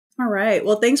All right.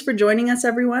 Well, thanks for joining us,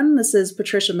 everyone. This is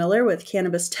Patricia Miller with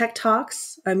Cannabis Tech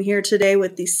Talks. I'm here today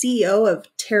with the CEO of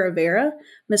Terra Vera,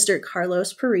 Mr.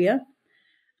 Carlos Perea.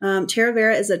 Terra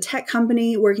Vera is a tech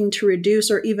company working to reduce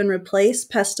or even replace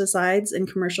pesticides in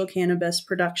commercial cannabis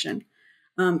production.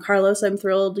 Carlos, I'm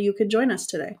thrilled you could join us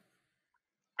today.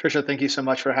 Tricia, thank you so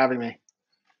much for having me.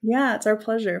 Yeah, it's our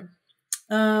pleasure.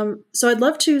 So I'd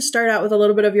love to start out with a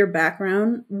little bit of your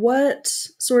background. What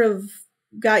sort of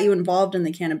got you involved in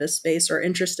the cannabis space or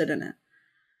interested in it?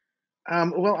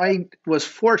 Well, I was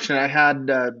fortunate. I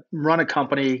had run a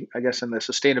company, I guess, in the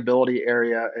sustainability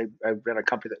area. I ran a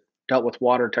company that dealt with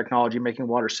water technology, making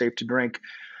water safe to drink.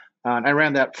 And I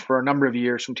ran that for a number of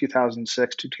years from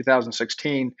 2006 to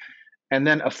 2016. And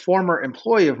then a former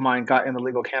employee of mine got in the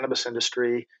legal cannabis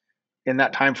industry in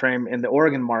that time frame in the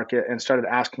Oregon market and started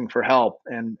asking for help.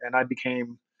 And I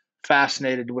became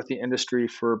fascinated with the industry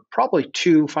for probably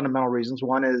two fundamental reasons.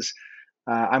 One is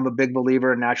I'm a big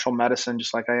believer in natural medicine,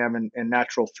 just like I am in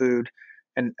natural food,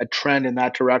 and a trend in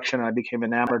that direction. I became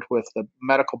enamored with the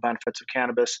medical benefits of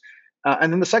cannabis.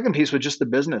 And then the second piece was just the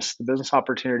business. The business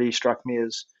opportunity struck me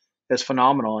as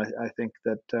phenomenal. I think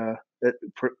that it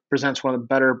presents one of the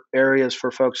better areas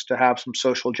for folks to have some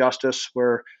social justice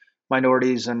where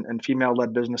minorities and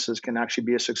female-led businesses can actually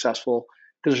be as successful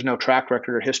because there's no track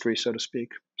record or history, so to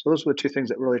speak. So those were the two things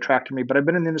that really attracted me. But I've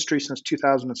been in the industry since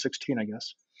 2016, I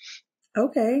guess.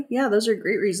 Okay. Yeah, those are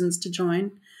great reasons to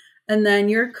join. And then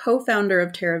you're co-founder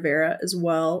of Terra Vera as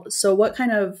well. So what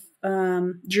kind of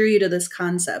drew you to this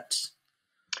concept?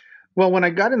 Well, when I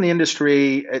got in the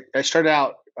industry, I started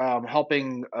out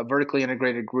helping a vertically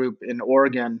integrated group in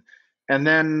Oregon. And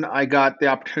then I got the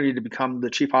opportunity to become the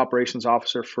chief operations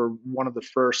officer for one of the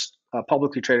first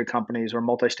publicly traded companies or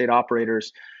multi-state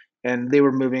operators. And they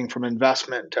were moving from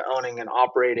investment to owning and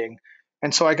operating.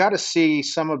 And so I got to see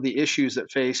some of the issues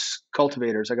that face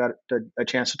cultivators. I got a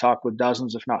chance to talk with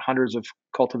dozens, if not hundreds, of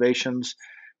cultivations.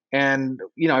 And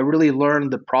I really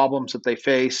learned the problems that they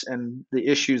face and the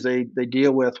issues they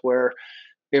deal with, where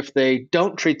if they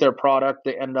don't treat their product,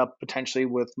 they end up potentially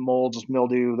with molds,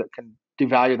 mildew that can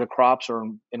devalue the crops, or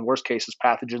in worst cases,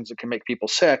 pathogens that can make people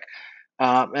sick.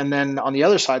 And then on the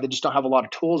other side, they just don't have a lot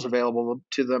of tools available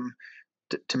to them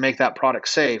to make that product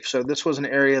safe. So this was an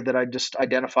area that I just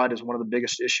identified as one of the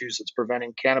biggest issues that's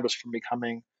preventing cannabis from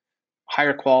becoming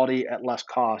higher quality at less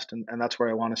cost. And that's where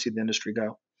I want to see the industry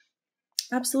go.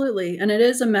 Absolutely. And it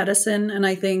is a medicine. And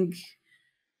I think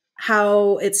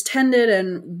how it's tended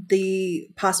and the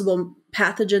possible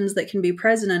pathogens that can be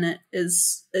present in it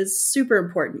is super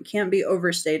important. Can't be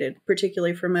overstated,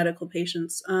 particularly for medical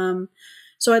patients.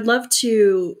 So I'd love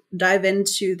to dive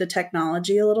into the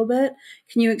technology a little bit.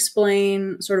 Can you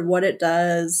explain sort of what it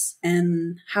does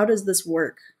and how does this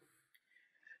work?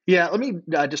 Yeah, let me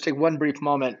just take one brief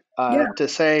moment Yeah. to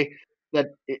say that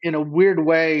in a weird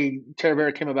way, Terra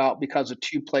Vera came about because of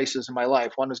two places in my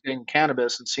life. One was getting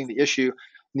cannabis and seeing the issue.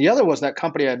 And the other was that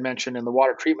company I had mentioned in the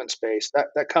water treatment space.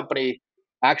 That company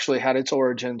actually had its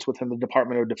origins within the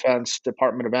Department of Defense,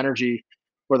 Department of Energy,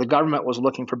 where the government was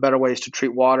looking for better ways to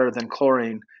treat water than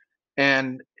chlorine.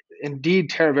 And indeed,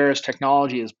 Terra Vera's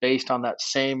technology is based on that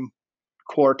same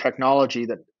core technology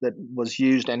that was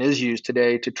used and is used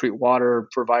today to treat water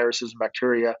for viruses and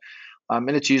bacteria. And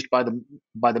it's used by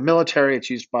the military. It's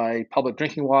used by public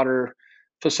drinking water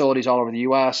facilities all over the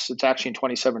U.S. It's actually in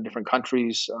 27 different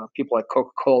countries. People like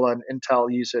Coca-Cola and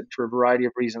Intel use it for a variety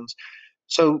of reasons.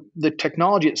 So the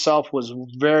technology itself was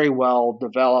very well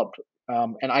developed,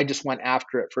 and I just went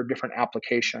after it for a different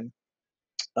application.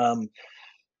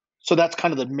 So that's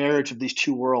kind of the marriage of these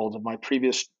two worlds, of my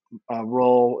previous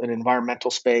role in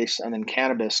environmental space and in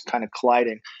cannabis kind of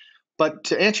colliding. But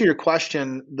to answer your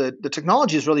question, the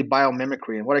technology is really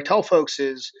biomimicry. And what I tell folks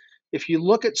is, if you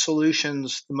look at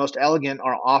solutions, the most elegant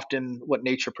are often what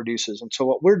nature produces. And so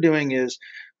what we're doing is,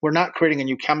 we're not creating a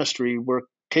new chemistry. We're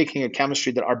taking a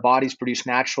chemistry that our bodies produce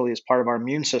naturally as part of our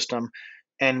immune system,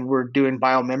 and we're doing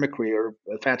biomimicry, or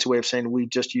a fancy way of saying we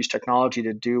just use technology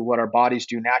to do what our bodies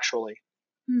do naturally.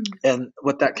 And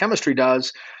what that chemistry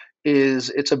does is,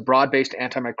 it's a broad-based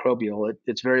antimicrobial.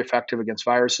 It's very effective against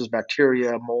viruses,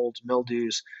 bacteria, molds,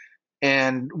 mildews,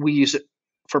 and we use it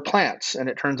for plants. And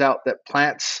it turns out that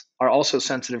plants are also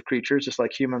sensitive creatures, just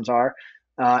like humans are,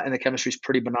 and the chemistry is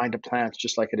pretty benign to plants,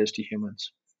 just like it is to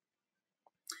humans.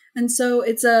 And so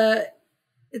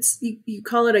you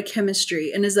call it a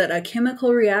chemistry, and is that a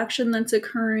chemical reaction that's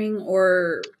occurring,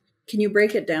 or can you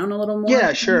break it down a little more?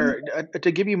 Yeah, sure.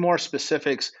 To give you more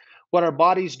specifics, what our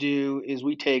bodies do is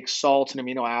we take salts and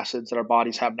amino acids that our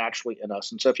bodies have naturally in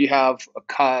us. And so if you have a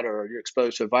cut, or you're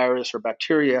exposed to a virus or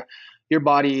bacteria, your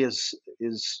body is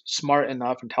smart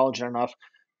enough, intelligent enough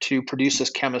to produce this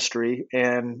chemistry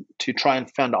and to try and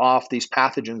fend off these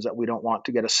pathogens that we don't want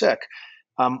to get us sick.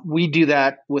 We do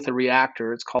that with a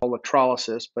reactor. It's called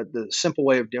electrolysis, but the simple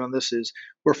way of doing this is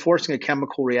we're forcing a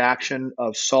chemical reaction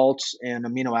of salts and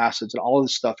amino acids, and all of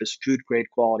this stuff is food grade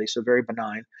quality, so very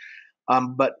benign.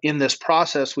 But in this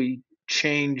process, we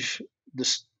change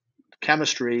this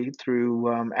chemistry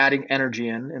through adding energy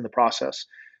in the process,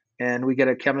 and we get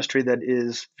a chemistry that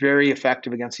is very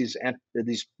effective against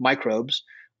these microbes,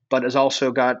 but has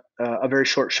also got a very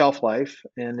short shelf life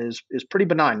and is pretty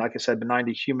benign. Like I said, benign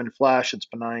to human flesh. It's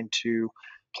benign to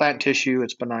plant tissue.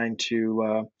 It's benign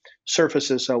to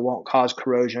surfaces, so it won't cause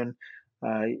corrosion.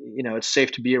 It's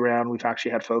safe to be around. We've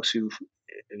actually had folks who,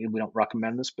 we don't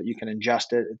recommend this, but you can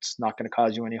ingest it. It's not going to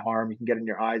cause you any harm. You can get it in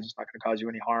your eyes. It's not going to cause you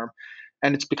any harm.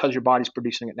 And it's because your body's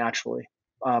producing it naturally.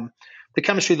 The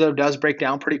chemistry, though, does break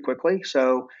down pretty quickly.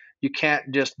 So you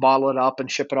can't just bottle it up and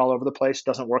ship it all over the place. It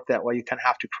doesn't work that way. You kind of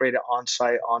have to create it on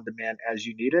site, on demand as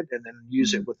you need it, and then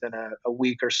use it within a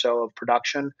week or so of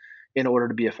production in order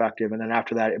to be effective. And then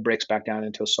after that, it breaks back down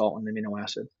into a salt and amino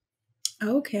acid.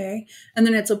 Okay. And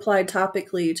then it's applied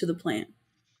topically to the plant.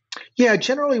 Yeah,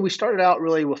 generally we started out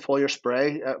really with foliar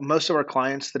spray. Most of our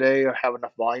clients today have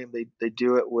enough volume. They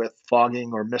do it with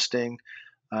fogging or misting.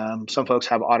 Some folks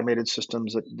have automated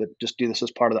systems that just do this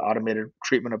as part of the automated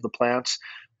treatment of the plants.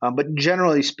 But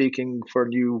generally speaking, for a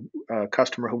new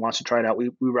customer who wants to try it out,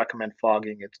 we recommend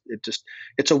fogging.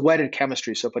 It's a wetted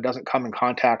chemistry, so if it doesn't come in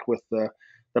contact with the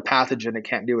pathogen, it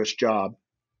can't do its job.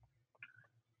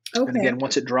 Okay. And again,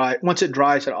 once it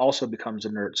dries, it also becomes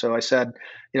inert. So I said,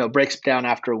 it breaks down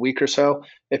after a week or so.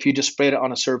 If you just sprayed it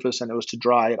on a surface and it was to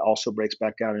dry, it also breaks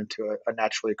back down into a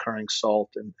naturally occurring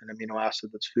salt and amino acid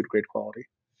that's food grade quality.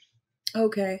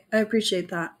 Okay, I appreciate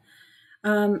that.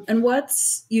 And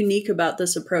what's unique about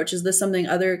this approach? Is this something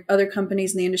other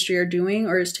companies in the industry are doing,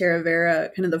 or is Terra Vera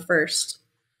kind of the first?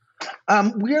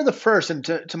 We are the first, and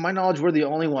to my knowledge, we're the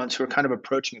only ones who are kind of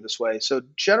approaching it this way. So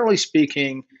generally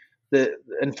speaking,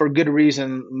 and for good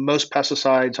reason, most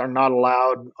pesticides are not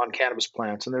allowed on cannabis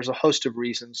plants, and there's a host of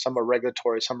reasons. Some are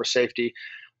regulatory, some are safety.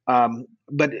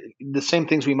 But the same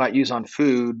things we might use on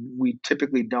food, we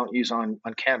typically don't use on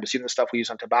cannabis. Even the stuff we use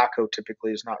on tobacco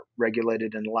typically is not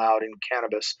regulated and allowed in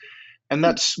cannabis. And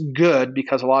that's good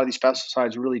because a lot of these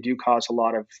pesticides really do cause a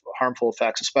lot of harmful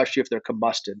effects, especially if they're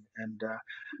combusted. And,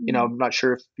 I'm not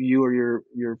sure if you or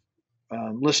your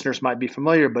listeners might be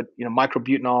familiar, but,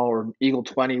 microbutanol or Eagle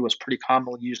 20 was pretty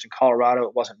commonly used in Colorado.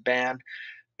 It wasn't banned.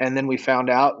 And then we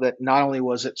found out that not only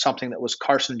was it something that was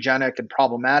carcinogenic and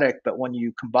problematic, but when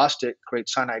you combust it,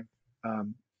 creates cyanide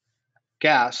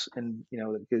gas, and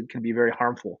it can be very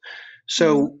harmful.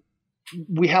 So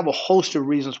we have a host of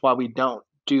reasons why we don't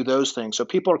do those things. So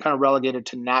people are kind of relegated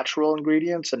to natural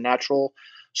ingredients and natural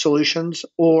solutions,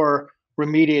 or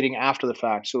remediating after the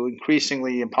fact. So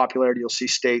increasingly in popularity, you'll see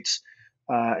states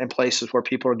and places where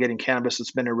people are getting cannabis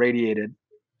that's been irradiated.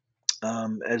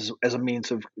 As a means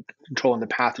of controlling the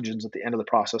pathogens at the end of the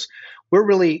process.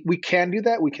 We can do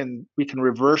that. We can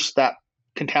reverse that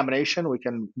contamination. We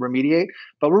can remediate,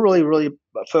 but we're really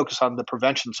focused on the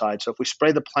prevention side. So if we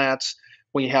spray the plants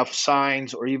when you have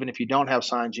signs, or even if you don't have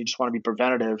signs, you just want to be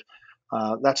preventative.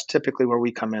 That's typically where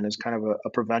we come in, as kind of a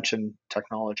prevention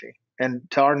technology. And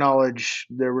to our knowledge,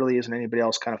 there really isn't anybody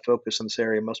else kind of focused in this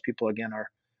area. Most people, again, are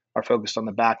focused on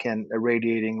the back end,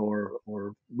 irradiating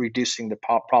or reducing the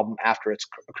problem after it's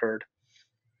occurred.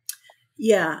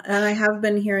 Yeah, and I have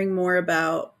been hearing more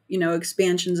about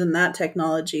expansions in that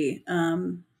technology,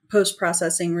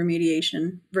 post-processing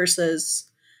remediation versus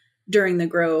during the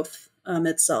growth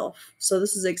itself. So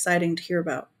this is exciting to hear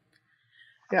about.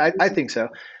 Yeah, I think so.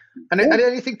 And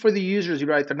I think for the users, you're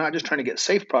right. They're not just trying to get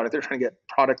safe product; they're trying to get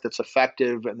product that's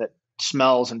effective and that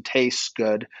smells and tastes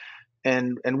good.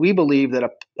 And we believe that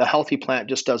a healthy plant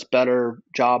just does better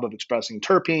job of expressing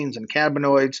terpenes and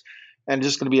cannabinoids, and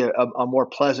just going to be a more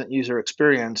pleasant user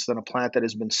experience than a plant that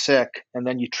has been sick and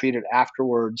then you treat it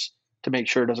afterwards to make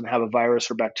sure it doesn't have a virus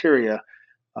or bacteria.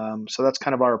 So that's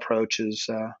kind of our approach: is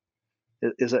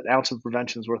an ounce of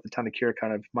prevention is worth a ton of cure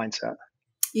kind of mindset.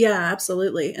 Yeah,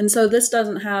 absolutely. And so this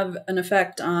doesn't have an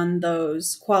effect on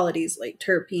those qualities like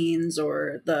terpenes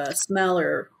or the smell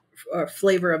or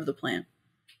flavor of the plant.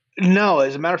 No,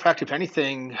 as a matter of fact, if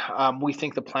anything, we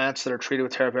think the plants that are treated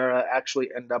with Terra Vera actually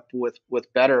end up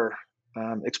with better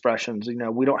expressions.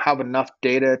 We don't have enough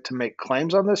data to make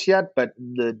claims on this yet, but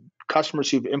the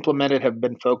customers who've implemented have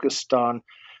been focused on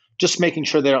just making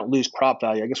sure they don't lose crop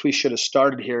value. I guess we should have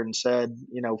started here and said,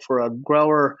 for a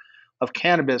grower of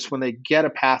cannabis, when they get a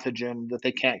pathogen that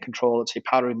they can't control, let's say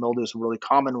powdery mildew is a really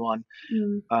common one,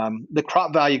 Mm. the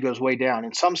crop value goes way down.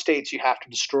 In some states, you have to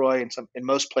destroy. In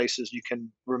most places, you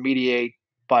can remediate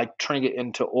by turning it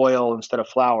into oil instead of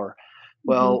flour. Hmm.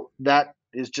 Well, that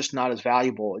is just not as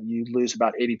valuable. You lose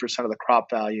about 80% of the crop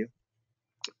value.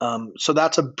 So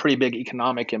that's a pretty big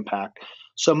economic impact.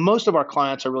 So most of our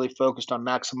clients are really focused on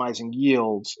maximizing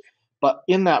yields. But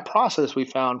in that process, we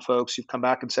found folks who've come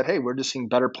back and said, hey, we're just seeing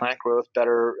better plant growth,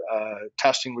 better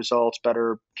testing results,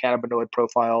 better cannabinoid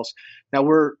profiles. Now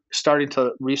we're starting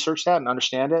to research that and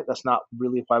understand it. That's not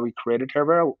really why we created Terra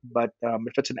Vera, but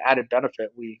if it's an added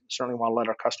benefit, we certainly want to let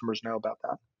our customers know about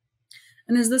that.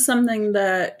 And is this something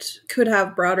that could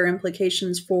have broader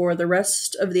implications for the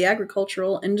rest of the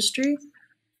agricultural industry?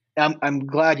 I'm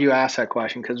glad you asked that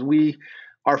question because we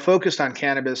are focused on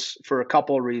cannabis for a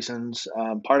couple of reasons.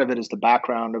 Part of it is the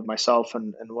background of myself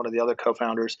and one of the other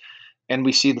co-founders, and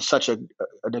we see such an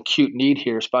acute need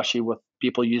here, especially with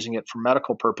people using it for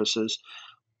medical purposes.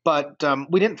 But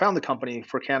we didn't found the company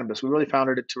for cannabis. We really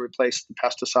founded it to replace the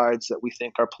pesticides that we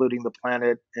think are polluting the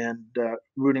planet and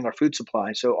ruining our food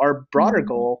supply. So our broader Mm.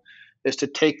 goal is to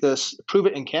take this, prove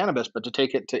it in cannabis, but to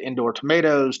take it to indoor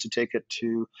tomatoes, to take it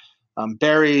to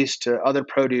berries, to other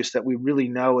produce that we really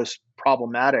know is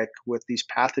problematic with these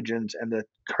pathogens, and the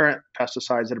current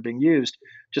pesticides that are being used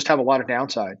just have a lot of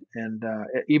downside. And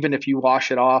even if you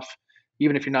wash it off,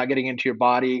 even if you're not getting into your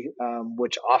body,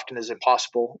 which often is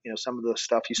impossible. Some of the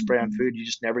stuff you spray on Mhm. food, you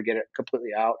just never get it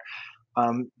completely out.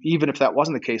 Even if that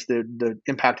wasn't the case, the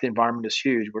impact of the environment is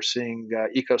huge. We're seeing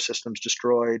ecosystems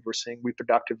destroyed. We're seeing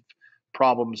reproductive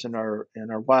problems in our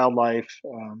wildlife.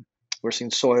 We're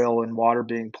seeing soil and water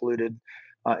being polluted.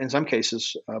 In some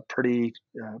cases, pretty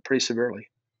severely.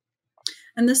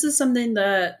 And this is something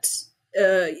that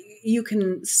uh, you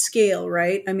can scale,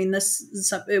 right? I mean,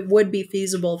 it would be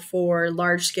feasible for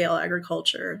large scale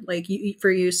agriculture, like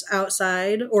for use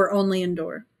outside or only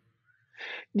indoor.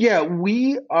 Yeah,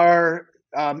 we are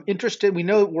interested. We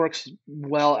know it works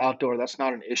well outdoor. That's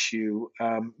not an issue.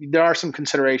 There are some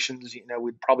considerations.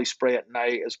 We'd probably spray at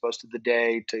night as opposed to the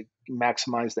day to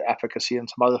maximize the efficacy and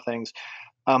some other things.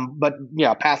 But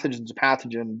yeah, pathogen's a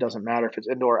pathogen. Doesn't matter if it's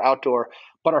indoor or outdoor.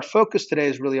 But our focus today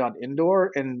is really on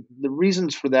indoor, and the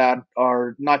reasons for that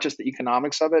are not just the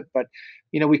economics of it, but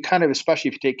we kind of, especially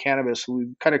if you take cannabis, we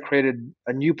kind of created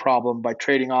a new problem by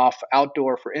trading off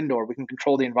outdoor for indoor. We can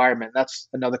control the environment. That's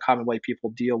another common way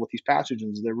people deal with these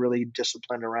pathogens. They're really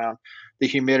disciplined around the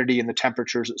humidity and the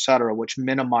temperatures, et cetera, which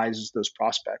minimizes those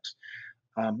prospects.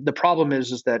 The problem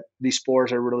is that these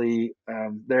spores are really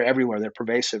they're everywhere. They're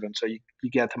pervasive, and so you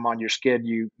get them on your skin.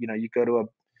 You go to a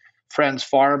friend's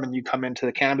farm and you come into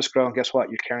the cannabis grow, and guess what?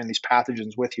 You're carrying these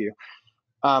pathogens with you.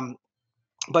 Um,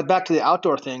 but back to the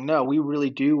outdoor thing, no, we really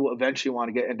do eventually want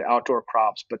to get into outdoor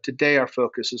crops. But today our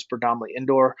focus is predominantly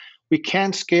indoor. We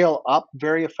can scale up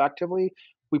very effectively.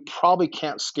 We probably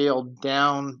can't scale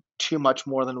down too much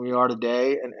more than we are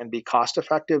today and be cost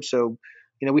effective. So,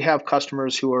 we have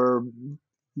customers who are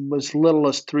as little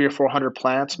as 300 or 400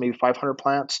 plants, maybe 500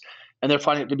 plants, and they're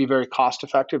finding it to be very cost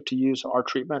effective to use our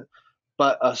treatment.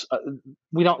 But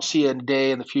we don't see a day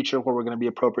in the future where we're going to be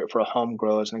appropriate for a home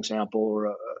grow, as an example, or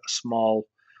a small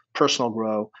personal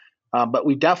grow. But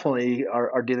we definitely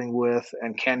are dealing with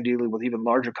and can deal with even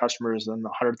larger customers than the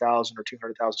 100,000 or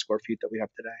 200,000 square feet that we have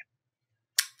today.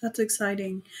 That's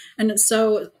exciting. And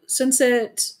so, since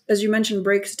it, as you mentioned,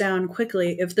 breaks down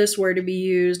quickly, if this were to be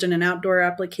used in an outdoor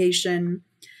application,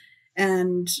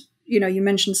 and you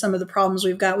mentioned some of the problems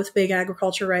we've got with big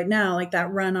agriculture right now, like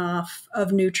that runoff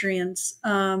of nutrients.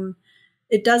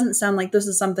 It doesn't sound like this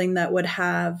is something that would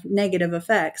have negative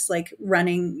effects, like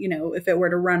running. If it were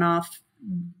to run off,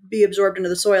 be absorbed into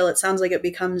the soil, it sounds like it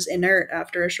becomes inert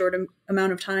after a short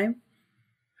amount of time.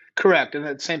 Correct. And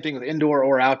the same thing with indoor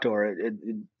or outdoor. It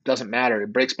doesn't matter.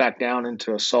 It breaks back down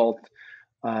into a salt,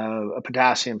 a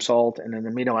potassium salt, and an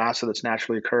amino acid that's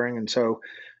naturally occurring. And so,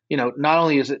 not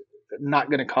only is it not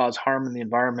going to cause harm in the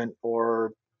environment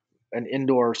or an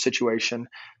indoor situation,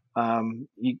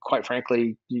 quite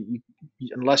frankly,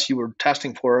 unless you were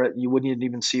testing for it, you wouldn't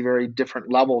even see very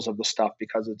different levels of the stuff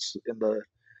because it's in the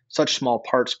such small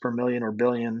parts per million or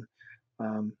billion.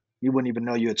 You wouldn't even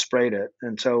know you had sprayed it.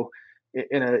 And so,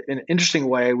 in an interesting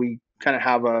way, we kind of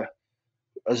have a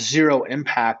zero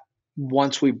impact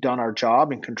once we've done our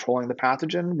job in controlling the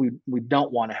pathogen. We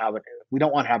don't want to have it. We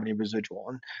don't want to have any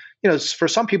residual. And for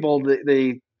some people,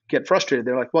 they get frustrated.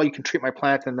 They're like, "Well, you can treat my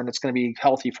plant, and then it's going to be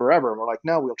healthy forever." And we're like,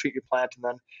 "No, we'll treat your plant, and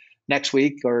then next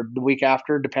week or the week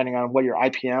after, depending on what your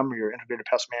IPM or your integrated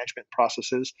pest management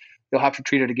process is, you'll have to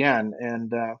treat it again."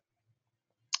 And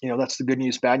That's the good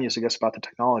news, bad news, I guess, about the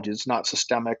technology. It's not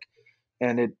systemic,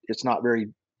 and it's not very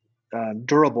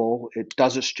durable. It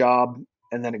does its job,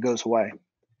 and then it goes away.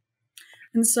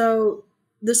 And so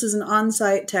this is an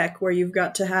on-site tech where you've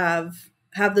got to have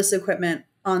this equipment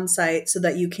on site so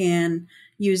that you can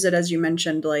use it, as you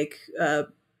mentioned, like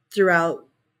throughout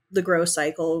the grow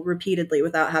cycle repeatedly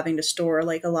without having to store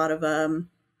like a lot of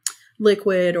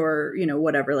liquid or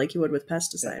whatever like you would with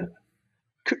pesticide.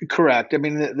 Correct. I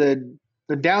mean,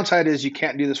 the downside is you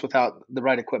can't do this without the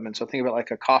right equipment. So think about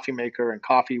like a coffee maker and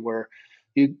coffee, where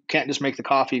you can't just make the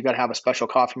coffee. You've got to have a special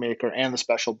coffee maker and the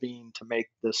special bean to make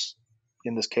this,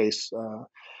 in this case,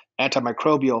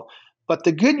 antimicrobial. But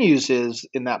the good news is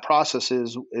in that process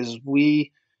is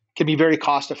we can be very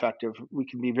cost effective. We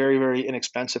can be very, very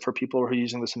inexpensive for people who are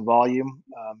using this in volume,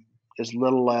 as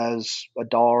little as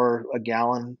 $1 a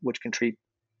gallon, which can treat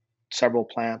several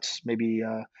plants, maybe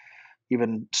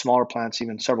even smaller plants,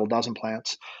 even several dozen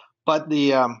plants. But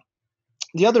the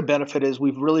other benefit is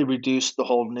we've really reduced the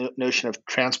whole notion of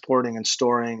transporting and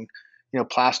storing,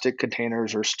 plastic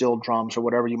containers or steel drums or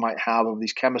whatever you might have of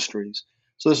these chemistries.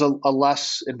 So there's a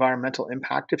less environmental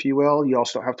impact, if you will. You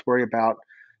also don't have to worry about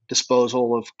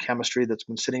disposal of chemistry that's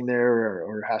been sitting there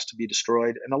or has to be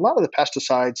destroyed. And a lot of the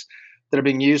pesticides that are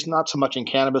being used, not so much in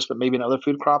cannabis, but maybe in other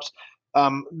food crops,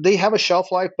 they have a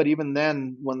shelf life. But even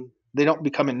then, when they don't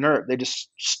become inert, they just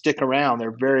stick around.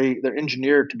 They're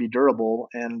engineered to be durable,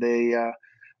 and they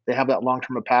have that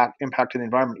long-term impact to the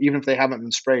environment, even if they haven't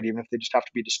been sprayed, even if they just have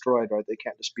to be destroyed, right? They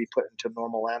can't just be put into a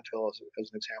normal landfill, as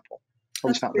an example, at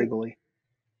least not legally.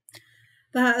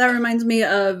 That reminds me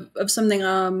of something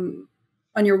on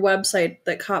your website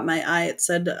that caught my eye. It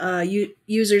said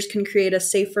users can create a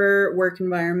safer work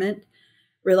environment,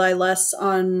 rely less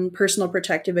on personal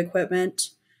protective equipment,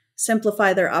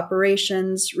 simplify their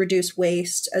operations, reduce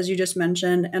waste, as you just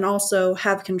mentioned, and also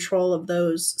have control of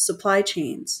those supply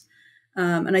chains.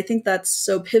 And I think that's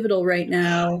so pivotal right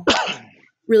now.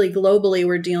 Really globally,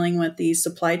 we're dealing with these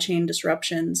supply chain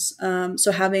disruptions.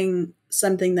 So having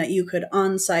something that you could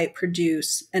on-site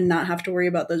produce and not have to worry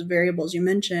about those variables you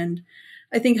mentioned,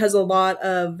 I think has a lot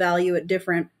of value at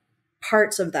different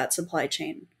parts of that supply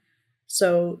chain.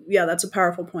 So yeah, that's a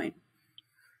powerful point.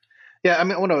 Yeah, I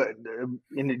mean, I want to,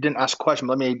 and you didn't ask a question,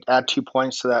 but let me add 2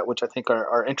 points to that, which I think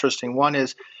are interesting. One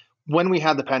is when we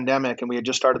had the pandemic and we had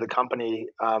just started the company,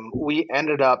 we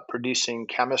ended up producing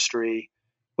chemistry,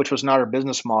 which was not our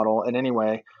business model in any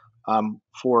way,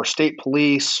 for state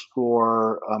police,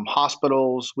 for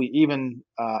hospitals. We even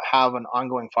have an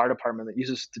ongoing fire department that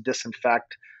uses it to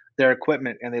disinfect their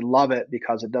equipment, and they love it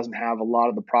because it doesn't have a lot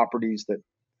of the properties that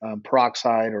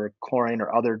peroxide or chlorine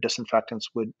or other disinfectants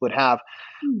would have.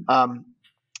 Um,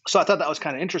 so I thought that was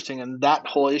kind of interesting, and that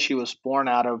whole issue was born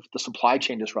out of the supply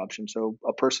chain disruption. So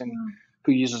a person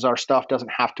who uses our stuff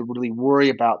doesn't have to really worry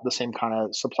about the same kind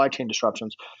of supply chain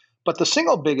disruptions. But the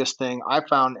single biggest thing I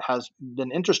found has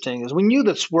been interesting is we knew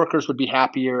that workers would be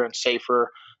happier and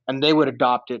safer, and they would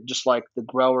adopt it just like the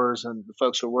growers and the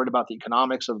folks who are worried about the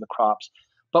economics of the crops.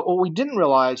 But what we didn't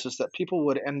realize is that people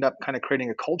would end up kind of creating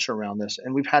a culture around this.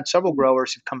 And we've had several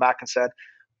growers who've come back and said,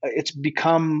 it's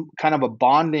become kind of a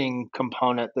bonding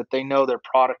component that they know their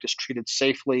product is treated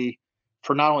safely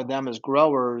for not only them as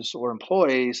growers or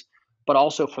employees, but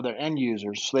also for their end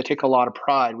users. So they take a lot of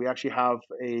pride. We actually have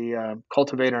a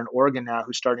cultivator in Oregon now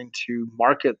who's starting to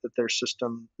market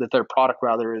that their product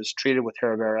rather is treated with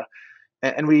Terra Vera.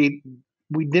 And we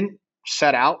didn't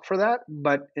set out for that,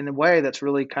 but in a way that's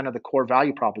really kind of the core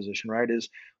value proposition, right? Is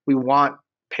we want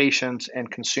patients and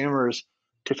consumers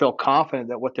to feel confident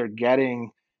that what they're getting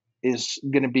is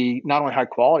going to be not only high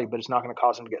quality, but it's not going to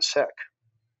cause them to get sick.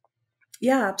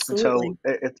 Yeah, absolutely.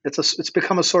 And so it's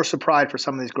become a source of pride for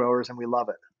some of these growers, and we love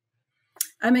it.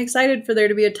 I'm excited for there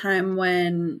to be a time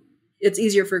when it's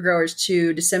easier for growers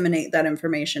to disseminate that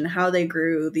information, how they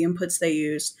grew, the inputs they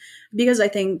used, because I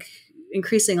think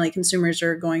increasingly consumers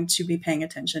are going to be paying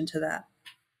attention to that.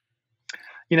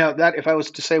 That if I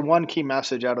was to say one key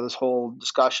message out of this whole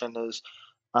discussion is,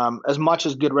 as much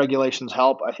as good regulations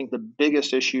help, I think the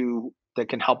biggest issue that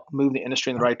can help move the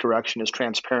industry in the right direction is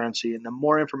transparency. And the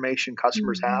more information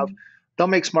customers have, they'll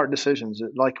make smart decisions.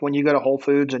 Like when you go to Whole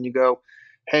Foods and you go,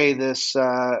 hey, this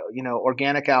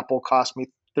organic apple cost me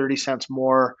 30 cents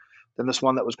more than this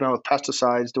one that was grown with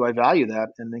pesticides. Do I value that?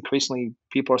 And increasingly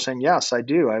people are saying, yes, I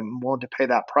do. I'm willing to pay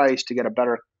that price to get a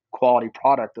better quality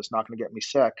product that's not going to get me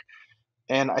sick.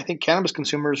 And I think cannabis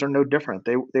consumers are no different.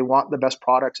 They want the best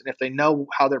products, and if they know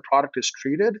how their product is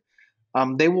treated,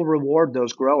 they will reward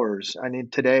those growers. I mean,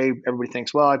 today everybody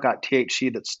thinks, well, I've got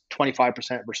THC that's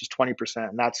 25% versus 20%,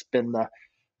 and that's been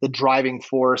the driving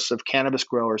force of cannabis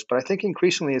growers. But I think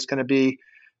increasingly it's going to be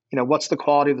what's the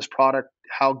quality of this product?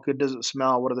 How good does it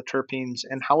smell? What are the terpenes?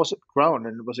 And how was it grown?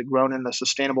 And was it grown in a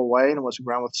sustainable way? And was it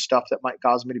grown with stuff that might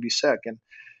cause me to be sick? And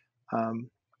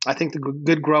I think the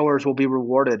good growers will be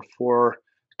rewarded for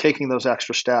taking those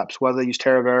extra steps, whether they use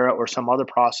Terra Vera or some other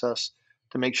process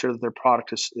to make sure that their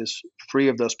product is free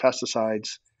of those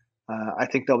pesticides. I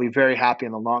think they'll be very happy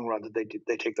in the long run that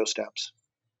they take those steps.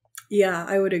 Yeah,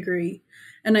 I would agree.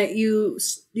 And you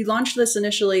launched this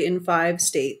initially in 5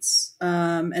 states,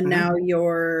 and now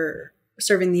you're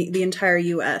serving the entire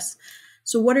U.S.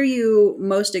 So what are you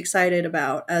most excited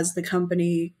about as the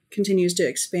company continues to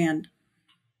expand?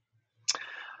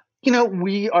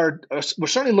 We're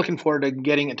certainly looking forward to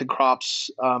getting into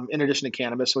crops in addition to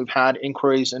cannabis. We've had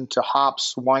inquiries into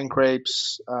hops, wine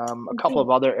grapes, a couple of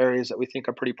other areas that we think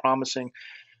are pretty promising.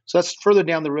 So that's further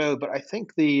down the road. But I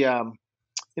think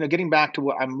getting back to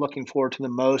what I'm looking forward to the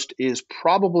most is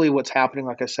probably what's happening,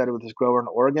 like I said, with this grower in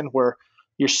Oregon, where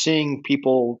you're seeing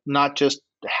people not just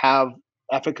have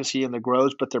efficacy in the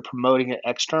grows, but they're promoting it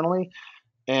externally.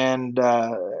 And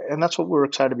that's what we're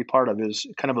excited to be part of, is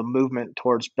kind of a movement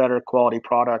towards better quality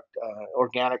product,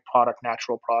 organic product,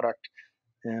 natural product.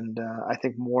 And I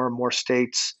think more and more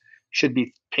states should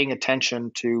be paying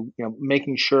attention to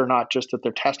making sure not just that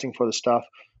they're testing for the stuff,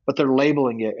 but they're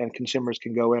labeling it, and consumers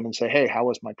can go in and say, hey, how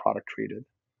was my product treated?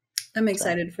 I'm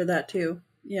excited for that too.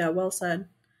 Yeah, well said.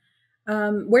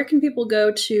 Where can people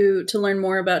go to learn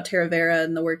more about Terra Vera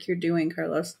and the work you're doing,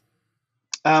 Carlos?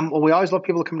 Well, we always love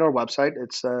people to come to our website.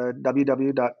 It's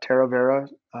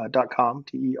www.terravera.com,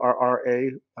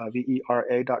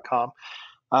 TerraVera.com.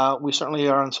 We certainly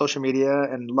are on social media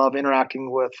and love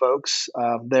interacting with folks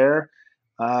there.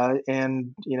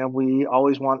 And we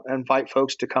always want to invite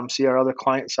folks to come see our other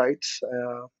client sites.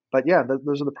 But yeah,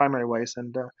 those are the primary ways,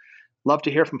 and love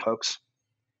to hear from folks.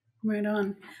 Right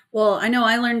on. Well, I know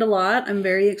I learned a lot. I'm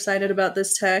very excited about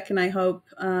this tech, and I hope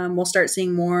we'll start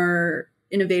seeing more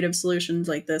innovative solutions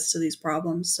like this to these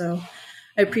problems. So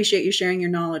I appreciate you sharing your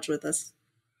knowledge with us.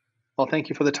 Well, thank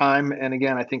you for the time. And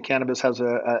again, I think cannabis has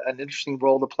an interesting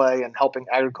role to play in helping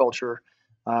agriculture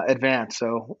advance.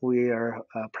 So we are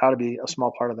proud to be a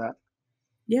small part of that.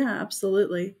 Yeah,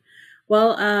 absolutely.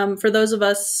 Well, for those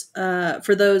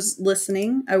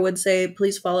listening, I would say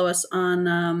please follow us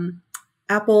on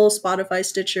Apple, Spotify,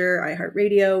 Stitcher,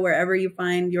 iHeartRadio, wherever you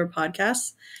find your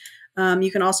podcasts.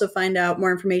 You can also find out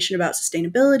more information about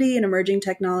sustainability and emerging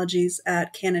technologies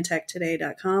at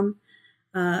cannatechtoday.com.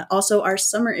 Also, our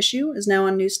summer issue is now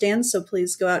on newsstands, so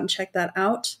please go out and check that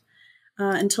out.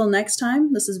 Until next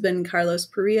time, this has been Carlos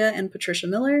Perea and Patricia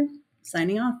Miller,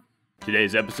 signing off.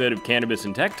 Today's episode of Cannabis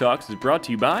and Tech Talks is brought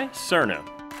to you by Surna.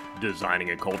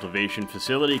 Designing a cultivation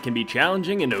facility can be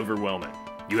challenging and overwhelming.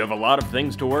 You have a lot of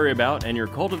things to worry about, and your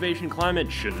cultivation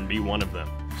climate shouldn't be one of them.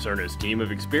 Surna's team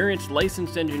of experienced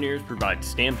licensed engineers provides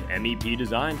stamped MEP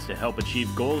designs to help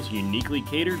achieve goals uniquely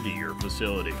catered to your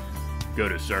facility. Go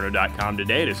to Surna.com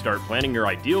today to start planning your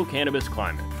ideal cannabis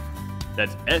climate.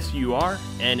 That's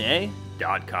Surna.com.